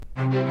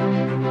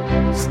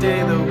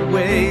Stay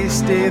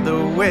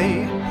the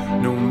way,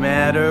 no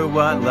matter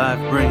what life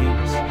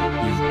brings,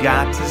 you've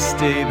got to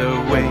stay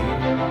the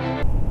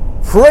way.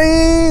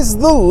 Praise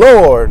the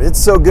Lord!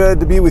 It's so good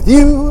to be with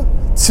you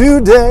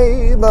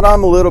today, but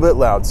I'm a little bit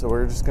loud, so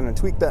we're just going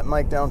to tweak that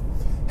mic down.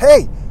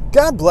 Hey,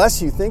 God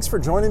bless you. Thanks for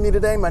joining me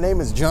today. My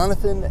name is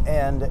Jonathan,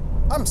 and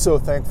I'm so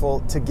thankful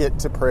to get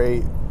to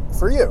pray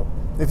for you.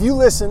 If you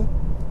listen,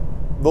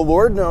 the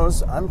Lord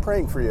knows I'm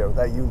praying for you,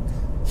 that you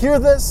hear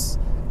this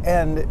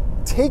and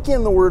take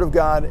in the Word of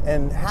God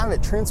and have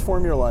it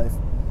transform your life,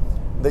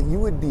 that you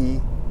would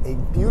be a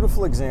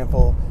beautiful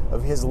example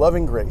of His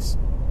loving grace.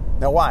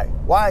 Now, why?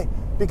 Why?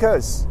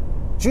 Because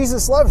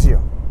Jesus loves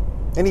you,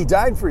 and He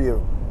died for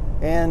you.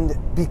 And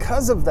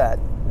because of that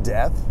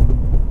death,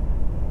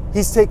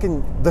 He's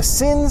taken the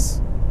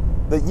sins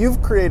that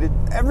you've created,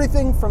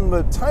 everything from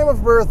the time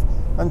of birth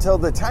until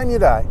the time you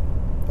die,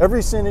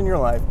 every sin in your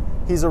life,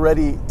 He's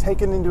already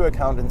taken into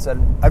account and said,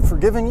 I've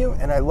forgiven you,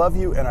 and I love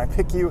you, and I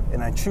pick you,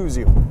 and I choose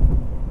you.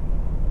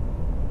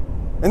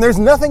 And there's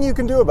nothing you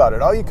can do about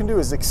it. All you can do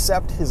is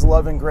accept His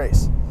love and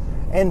grace.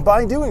 And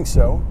by doing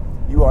so,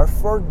 you are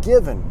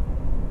forgiven.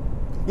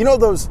 You know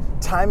those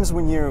times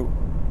when you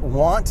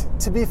want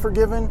to be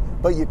forgiven,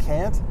 but you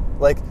can't?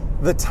 Like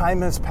the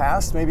time has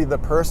passed, maybe the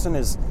person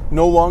is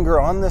no longer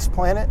on this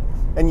planet,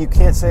 and you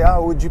can't say,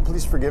 oh, would you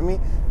please forgive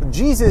me? But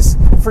Jesus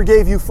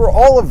forgave you for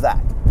all of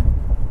that.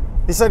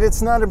 He said,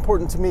 it's not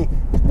important to me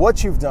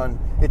what you've done,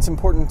 it's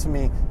important to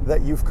me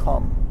that you've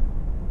come.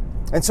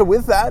 And so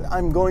with that,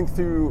 I'm going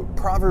through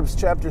Proverbs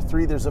chapter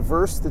 3. There's a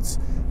verse that's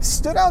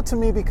stood out to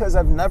me because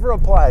I've never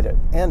applied it.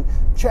 And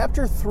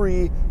chapter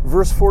 3,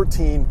 verse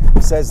 14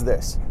 says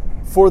this,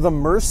 For the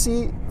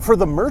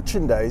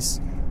merchandise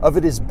of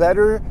it is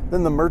better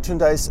than the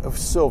merchandise of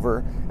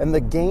silver, and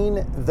the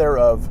gain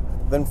thereof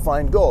than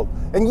fine gold.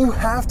 And you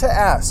have to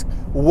ask,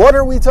 what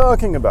are we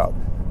talking about?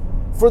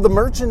 For the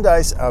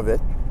merchandise of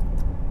it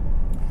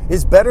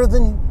is better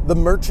than the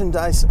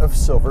merchandise of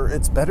silver.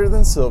 It's better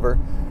than silver,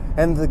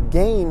 and the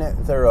gain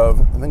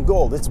thereof than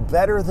gold. It's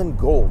better than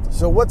gold.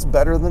 So what's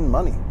better than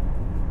money?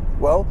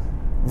 Well,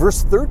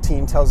 verse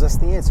 13 tells us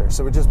the answer.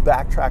 So we just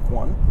backtrack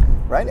one,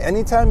 right?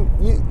 Anytime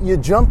you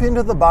jump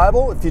into the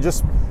Bible, if you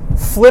just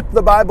flip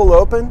the Bible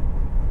open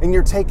and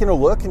you're taking a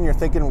look and you're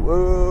thinking,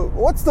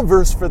 what's the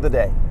verse for the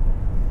day?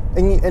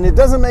 And it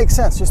doesn't make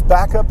sense. Just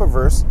back up a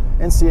verse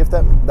and see if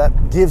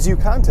that gives you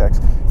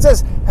context. It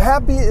says,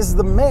 happy is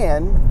the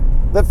man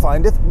that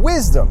findeth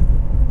wisdom.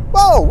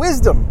 Oh,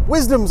 wisdom.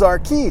 Wisdom's our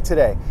key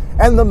today.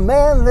 And the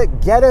man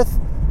that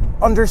getteth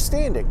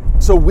understanding.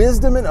 So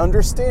wisdom and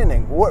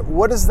understanding.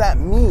 What does that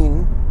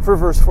mean for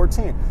verse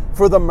 14?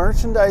 For the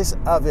merchandise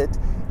of it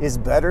is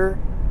better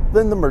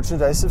than the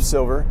merchandise of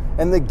silver,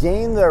 and the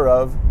gain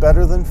thereof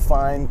better than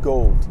fine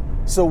gold.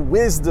 So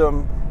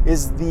wisdom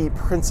is the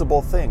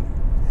principal thing.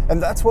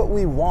 And that's what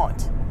we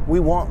want. We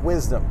want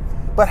wisdom.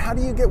 But how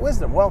do you get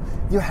wisdom? Well,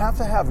 you have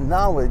to have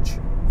knowledge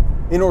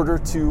in order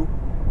to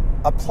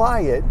apply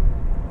it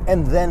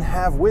and then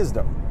have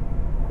wisdom.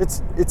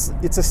 It's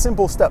a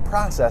simple step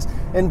process.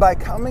 And by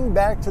coming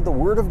back to the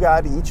Word of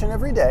God each and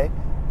every day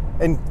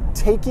and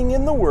taking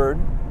in the Word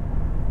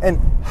and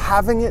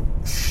having it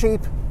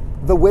shape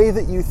the way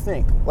that you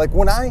think. Like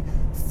when I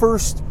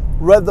first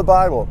read the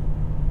Bible,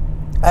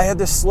 I had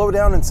to slow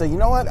down and say, you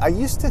know what? I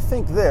used to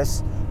think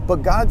this,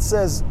 but God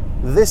says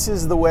this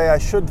is the way I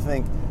should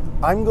think.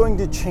 I'm going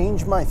to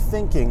change my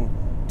thinking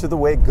to the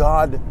way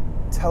God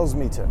tells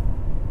me to.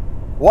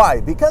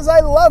 Why? Because I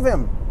love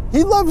Him.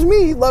 He loves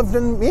me. He loved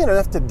me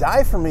enough to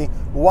die for me.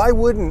 Why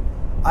wouldn't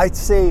I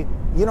say,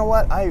 you know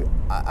what, I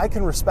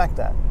can respect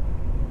that.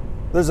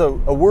 There's a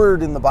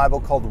word in the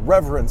Bible called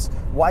reverence.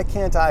 Why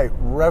can't I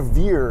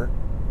revere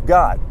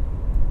God?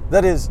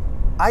 That is,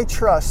 I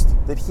trust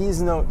that He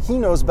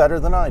knows better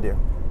than I do.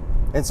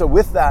 And so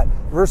with that,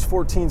 verse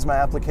 14 is my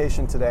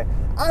application today.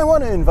 I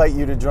want to invite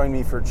you to join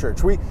me for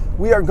church.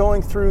 We are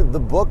going through the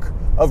book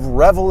of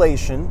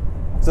Revelation.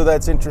 So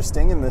that's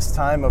interesting in this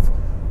time of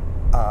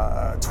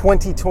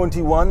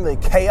 2021. The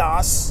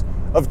chaos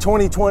of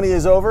 2020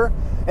 is over.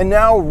 And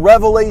now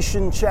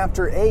Revelation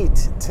chapter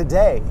 8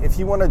 today. If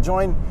you want to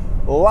join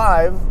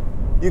live,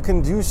 you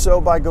can do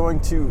so by going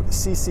to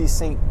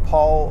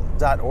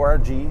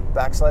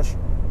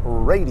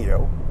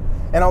ccstpaul.org/radio.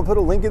 And I'll put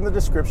a link in the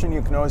description.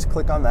 You can always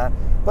click on that.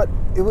 But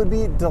it would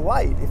be a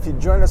delight if you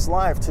join us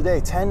live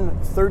today,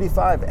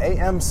 10:35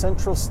 a.m.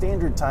 Central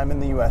Standard Time in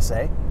the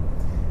USA.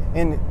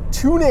 And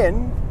tune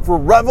in for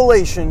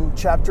Revelation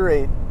chapter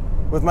 8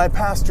 with my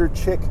pastor,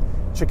 Chick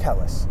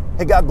Chikelis.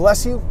 Hey, God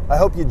bless you. I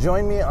hope you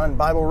join me on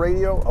Bible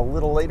Radio a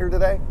little later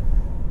today.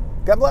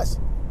 God bless.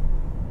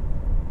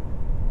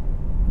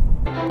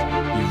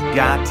 You've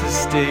got to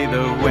stay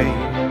the way.